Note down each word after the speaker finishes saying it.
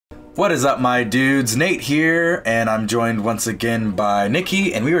What is up, my dudes? Nate here, and I'm joined once again by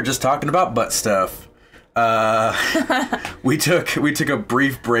Nikki, and we were just talking about butt stuff. We took a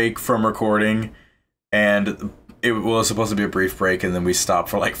brief break from recording, and it was supposed to be a brief break, and then we stopped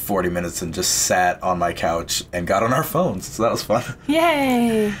for like 40 minutes and just sat on my couch and got on our phones, so that was fun.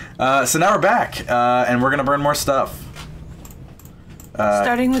 Yay! So now we're back, and we're gonna burn more stuff.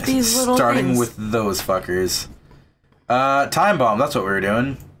 Starting with these little things. With those fuckers. Time bomb, that's what we were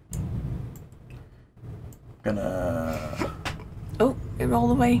doing. Gonna... Oh, it rolled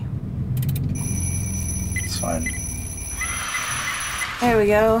away. It's fine. There we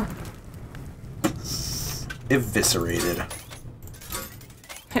go. Eviscerated.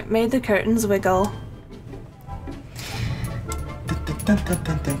 It made the curtains wiggle.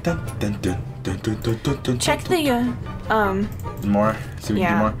 Check the, More? See if we can do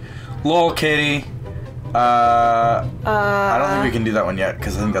yeah. more? Lol, kitty. I don't think we can do that one yet,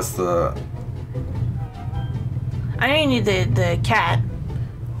 because I think that's the... I know you need the cat.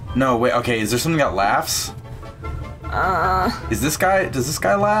 No, wait, okay, is there something that laughs? Does this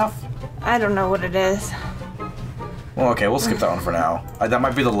guy laugh? I don't know what it is. Well, okay, we'll skip that one for now. That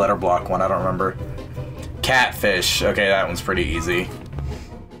might be the letter block one, I don't remember. Catfish. Okay, that one's pretty easy.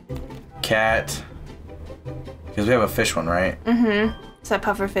 Cat. Because we have a fish one, right? Mm-hmm. It's that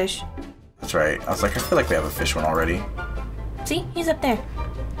puffer fish. That's right. I was like, I feel like we have a fish one already. See? He's up there.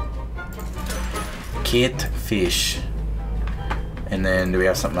 Catfish. And then do we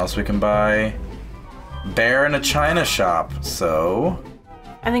have something else we can buy? Bear in a china shop. So...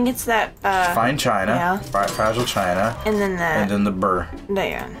 I think it's that, fine china. Yeah. Fragile china. And then the... And then the burr.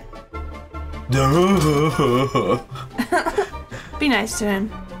 There. Be nice to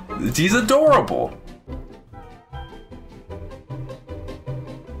him. He's adorable.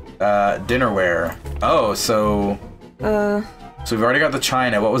 Dinnerware. Oh, so... So we've already got the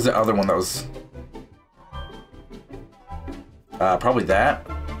china. What was the other one that was... probably that?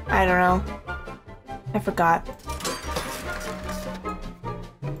 I don't know. I forgot.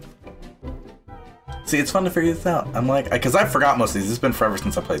 See, it's fun to figure this out. I'm like... Because I forgot most of these. It's been forever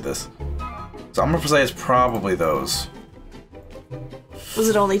since I played this. So I'm gonna say it's probably those. Was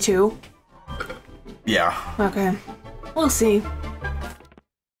it only 2? Yeah. Okay. We'll see.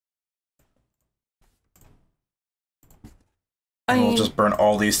 And we'll just burn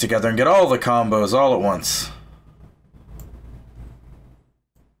all these together and get all the combos all at once.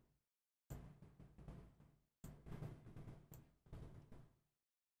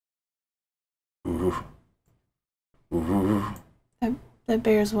 Ooh. Ooh. That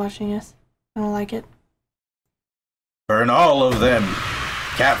bear's watching us. I don't like it. Burn all of them.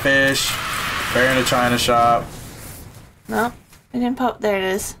 Catfish. Bear in a china shop. No, it didn't pop. There it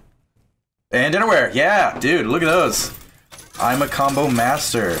is. And dinnerware. Yeah, dude, look at those. I'm a combo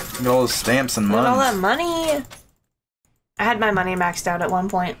master. Look at all those stamps and Look money. at all that money. I had my money maxed out at one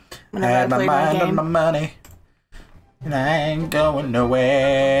point. Whenever I played my game. My money. And I ain't going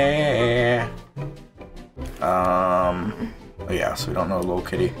nowhere. Oh yeah, so we don't know Little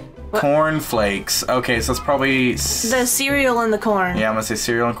Kitty. What? Corn flakes. Okay, so it's probably... The cereal and the corn. Yeah, I'm gonna say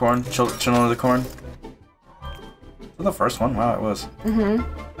cereal and corn. Children of the corn. Was that the first one? Wow, it was. Mm-hmm.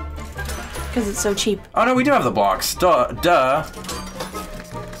 Because it's so cheap. Oh no, we do have the blocks. Duh.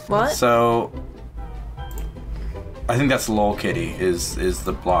 What? So... I think that's Lol Kitty, is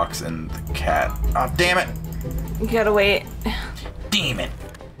the blocks and the cat. Oh, damn it! You gotta wait. Damn it!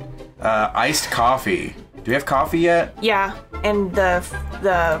 Iced coffee. Do we have coffee yet? Yeah, and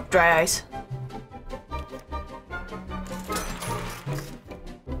the dry ice.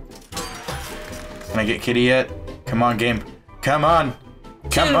 Can I get Kitty yet? Come on, game. Come on!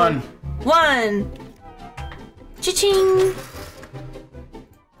 Come on! 1. Cha-ching!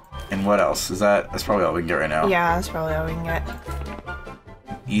 And what else? That's probably all we can get right now. Yeah, that's probably all we can get.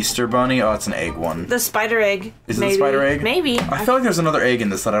 Easter bunny? Oh, it's an egg one. The spider egg. Is it the spider egg? Maybe. I feel like there's another egg in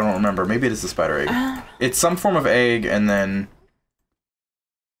this that I don't remember. Maybe it is the spider egg. It's some form of egg, and then...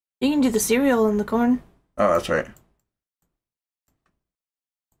 You can do the cereal and the corn. Oh, that's right.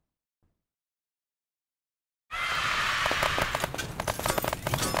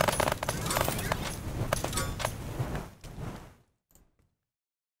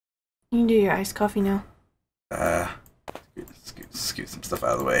 You can do your iced coffee now. Scoot some stuff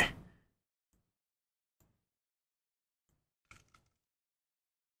out of the way.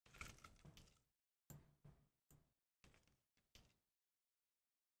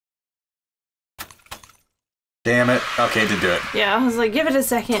 Damn it. Okay, did do it. Yeah, I was like, give it a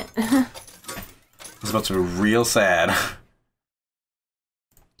second. It's about to be real sad.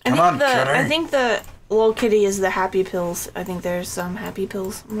 I think the Little Kitty is the happy pills. I think there's some happy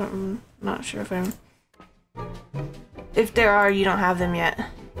pills. I'm not sure if I'm... If there are, you don't have them yet.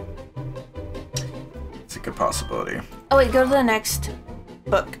 It's a good possibility. Oh wait, go to the next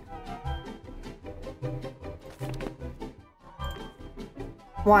book.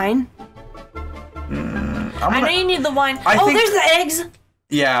 Wine. I know you need the wine. There's the eggs!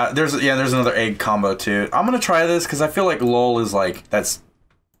 Yeah, there's another egg combo too. I'm gonna try this because I feel like LOL is like, that's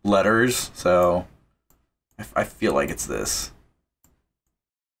letters, so... I feel like it's this.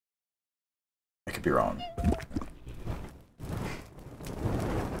 I could be wrong.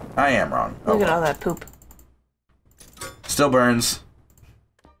 I am wrong. Look at all that poop. Still burns.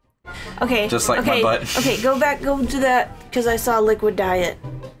 Okay. Just like my butt. Okay, go to that, because I saw liquid diet.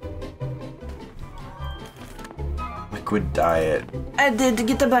 Liquid diet. I did,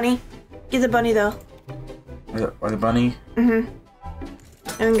 get the bunny. Get the bunny, though. Or the bunny? Mm-hmm.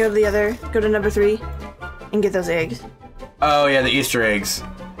 And then go to number 3, and get those eggs. Oh, yeah, the Easter eggs.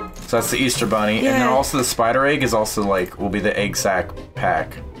 So that's the Easter bunny. Yeah. And then also the spider egg is also like, will be the egg sack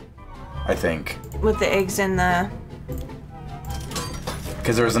pack, I think. With the eggs and the...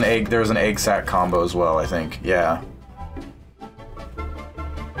 Because there was an egg sack combo as well, I think. Yeah.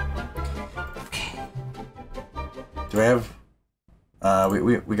 Okay. Do we have...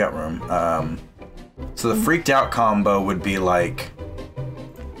 we got room. So the freaked out combo would be like...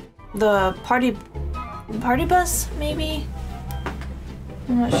 The party bus, maybe?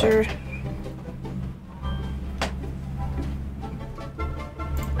 I'm not sure.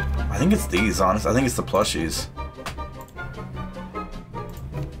 I think it's these, honestly. I think it's the plushies.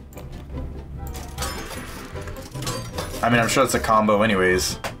 I mean, I'm sure it's a combo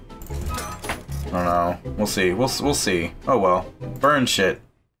anyways. I don't know. We'll see. We'll see. Oh well. Burn shit.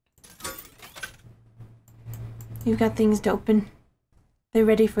 You've got things to open. They're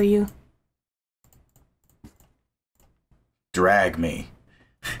ready for you. Drag me.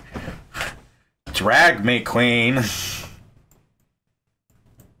 Drag me, queen.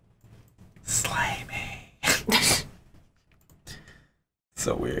 Slay me.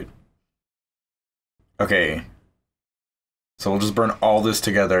 So weird. Okay. So we'll just burn all this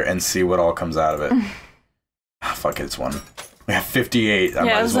together and see what all comes out of it. Fuck it, it's one. We have 58. I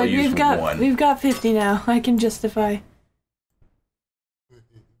might as well use one. We've got 50 now. I can justify.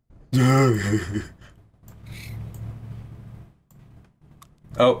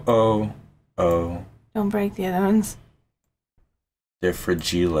 Oh. Don't break the other ones. They're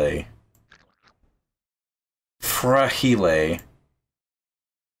fragile. Fragile.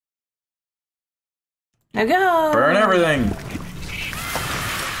 Now go! Burn everything!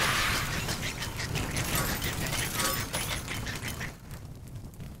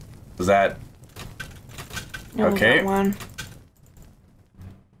 Was that... No, okay. One.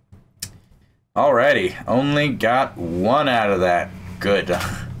 Alrighty. Only got one out of that. Good.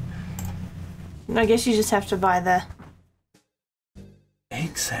 I guess you just have to buy the...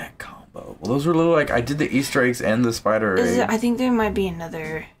 Egg sack combo. Well, those were little, like, I did the Easter eggs and the spider egg. I think there might be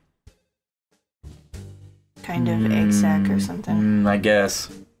another... kind of egg sack or something. I guess.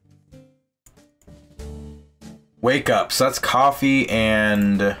 Wake up. So that's coffee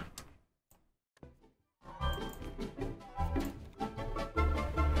and...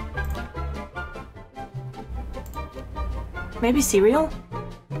 Maybe cereal?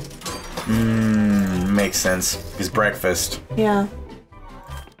 Makes sense. It's breakfast. Yeah.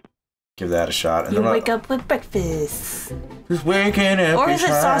 Give that a shot. And you wake up with breakfast. Just waking up. Or is it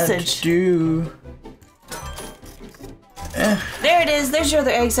sausage? There it is. There's your other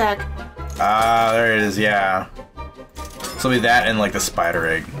egg sack. Ah, there it is. Yeah. So it'll be that and like the spider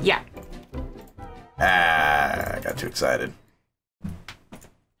egg. Yeah. Ah, I got too excited.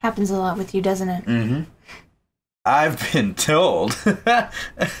 Happens a lot with you, doesn't it? Mm-hmm. I've been told.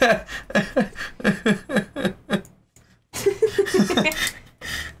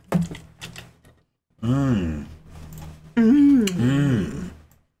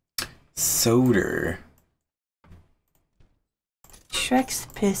 Soda. Shrek's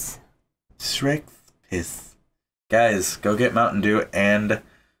piss. Shrek's piss. Guys, go get Mountain Dew and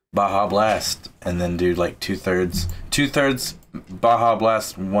Baja Blast, and then do like 2/3 Baja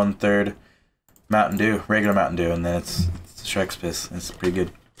Blast, 1/3 Mountain Dew, regular Mountain Dew, and then it's Shrek's piss. It's pretty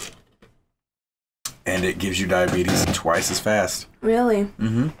good. And it gives you diabetes twice as fast. Really?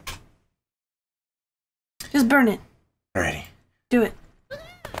 Mm-hmm. Just burn it. Alrighty. Do it.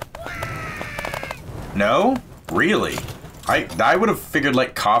 No? Really? I would have figured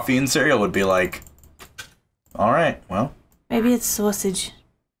like coffee and cereal would be like, alright, well. Maybe it's sausage.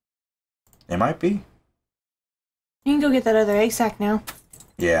 It might be. You can go get that other egg sack now.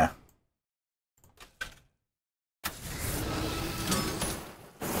 Yeah.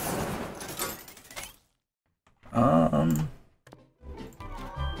 You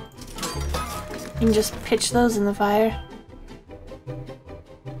can just pitch those in the fire.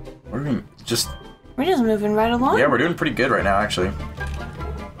 We're just moving right along. Yeah, we're doing pretty good right now, actually.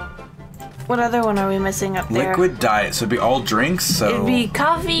 What other one are we missing up there? Liquid diet, so it'd be all drinks, so... It'd be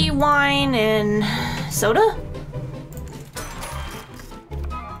coffee, wine, and soda?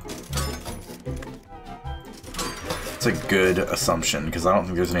 It's a good assumption, because I don't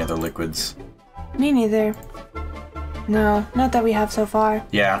think there's any other liquids. Me neither. No, not that we have so far.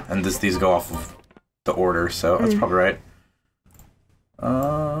 Yeah, and these go off of the order, so that's probably right.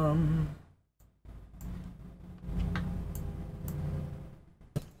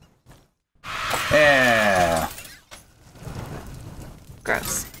 Yeah.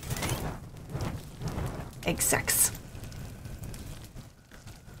 Gross. Egg sex.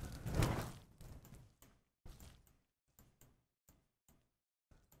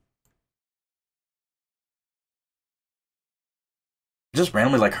 Just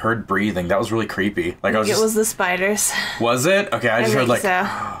randomly like heard breathing. That was really creepy. Like It was the spiders. Was it? Okay, I just heard like. So.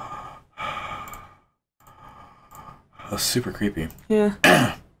 That was super creepy.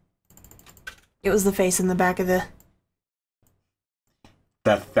 Yeah. It was the face in the back of the...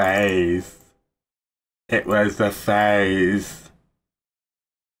 The face. It was the face.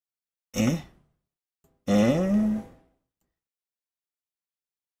 Eh? Eh?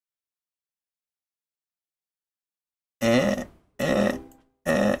 Eh? Eh?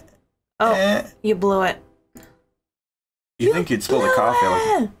 Eh? Oh, eh? you blew it. You think you'd spill the coffee?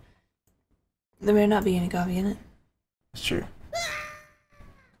 Like... There may not be any coffee in it. That's true.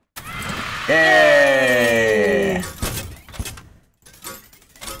 Yay!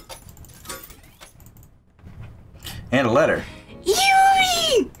 And a letter.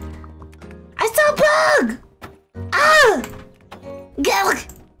 Yuri! I saw a bug! Ah! Gulk!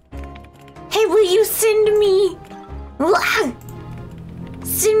 Hey, will you send me... Ah!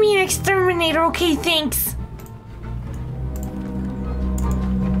 Send me an exterminator, okay, thanks.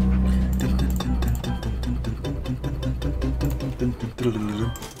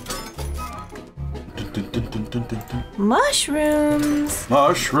 Mushrooms!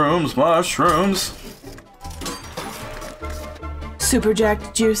 Mushrooms, mushrooms! Super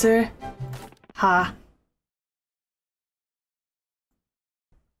jacked juicer. Ha.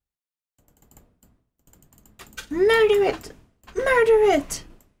 Murder it! Murder it!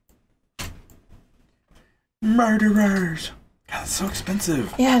 Murderers! God, it's so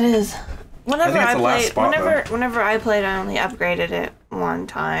expensive. Yeah, it is. Whenever I think I it's the last played, spot, whenever I played, I only upgraded it one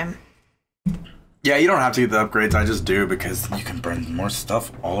time. Yeah, you don't have to get the upgrades, I just do because you can burn more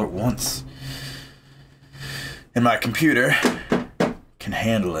stuff all at once. And my computer can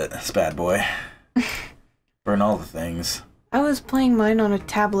handle it, this bad boy. Burn all the things. I was playing mine on a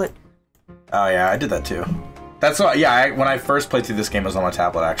tablet. Oh yeah, I did that too. That's what, yeah, when I first played through this game, it was on my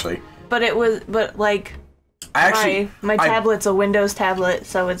tablet, actually. But like, my tablet's a Windows tablet,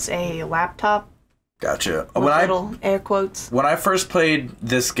 so it's a laptop. Gotcha. With little air quotes. When I first played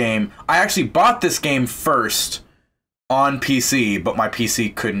this game, I actually bought this game first on PC, but my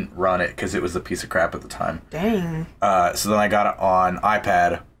PC couldn't run it because it was a piece of crap at the time. Dang. So then I got it on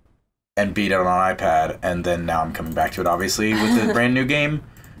iPad and beat it on iPad, and then now I'm coming back to it, obviously, with the brand new game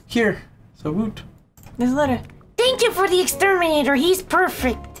here. So woot. There's a letter. Thank you for the exterminator. He's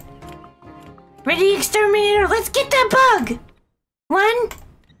perfect. Ready, exterminator? Let's get that bug. 1,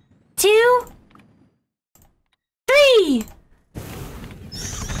 2, 3.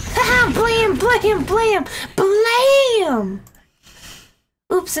 Haha! Blam! Blam! Blam! Blam!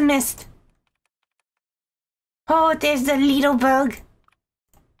 Oops, I missed. Oh, there's the little bug.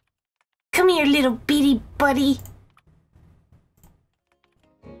 Come here, little beady buddy.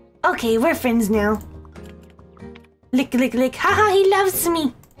 Okay, we're friends now. Lick, lick, lick. Haha, he loves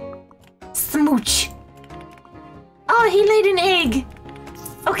me. Smooch. Oh, he laid an egg.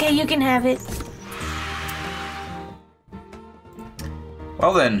 Okay, you can have it.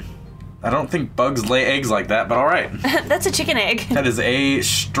 Well then, I don't think bugs lay eggs like that, but alright. That's a chicken egg. That is a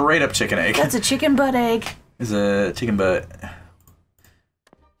straight up chicken egg. That's a chicken butt egg. It's a chicken butt.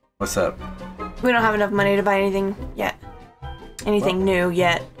 What's up? We don't have enough money to buy anything yet. Anything new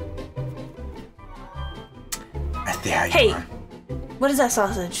yet. Hey, what does that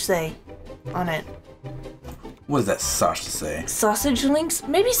sausage say on it? What does that sausage say? Sausage links?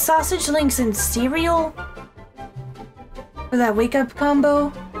 Maybe sausage links and cereal? For that wake up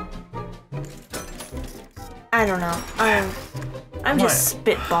combo? I don't know. I'm just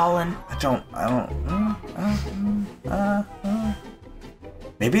spitballing.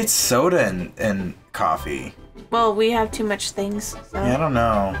 Maybe it's soda and coffee. Well, we have too much things, so. Yeah, I don't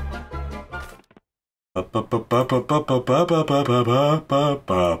know. Burn that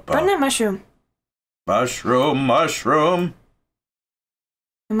mushroom. Mushroom.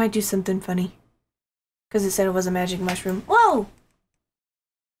 It might do something funny. Because it said it was a magic mushroom. Whoa!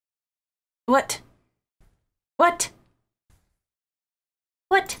 What? What?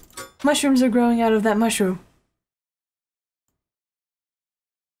 What? Mushrooms are growing out of that mushroom.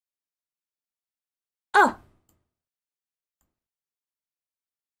 Oh!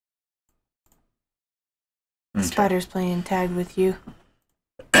 Okay. Spider's playing tag with you.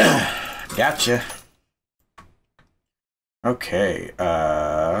 Gotcha. Okay,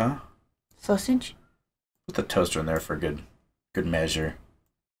 Sausage? put the toaster in there for good measure.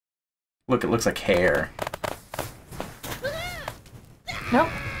 Look, it looks like hair. Nope.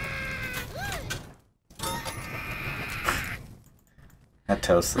 That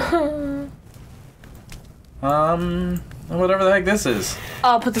toast. Whatever the heck this is.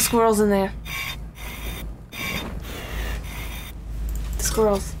 I'll put the squirrels in there. The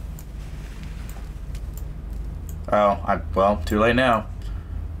squirrels. Oh, well, too late now.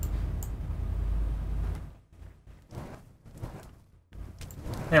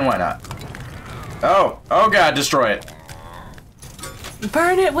 And why not? Oh God, destroy it.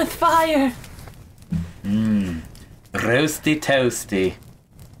 Burn it with fire. Roasty toasty.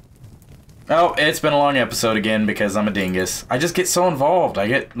 Oh, it's been a long episode again because I'm a dingus. I just get so involved. I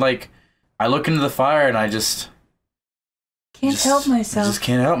get, like, I look into the fire and I just... Can't help myself. I just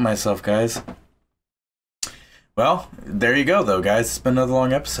can't help myself, guys. Well, there you go, though, guys. It's been another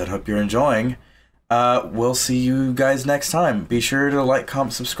long episode. Hope you're enjoying. We'll see you guys next time. Be sure to like,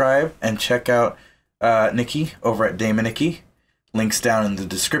 comment, subscribe, and check out Nikki over at DamoNikki. Links down in the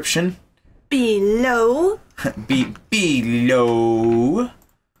description. Below. Below.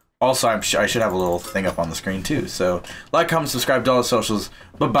 Also, I should have a little thing up on the screen, too. So, like, comment, subscribe to all the socials.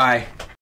 Bye-bye.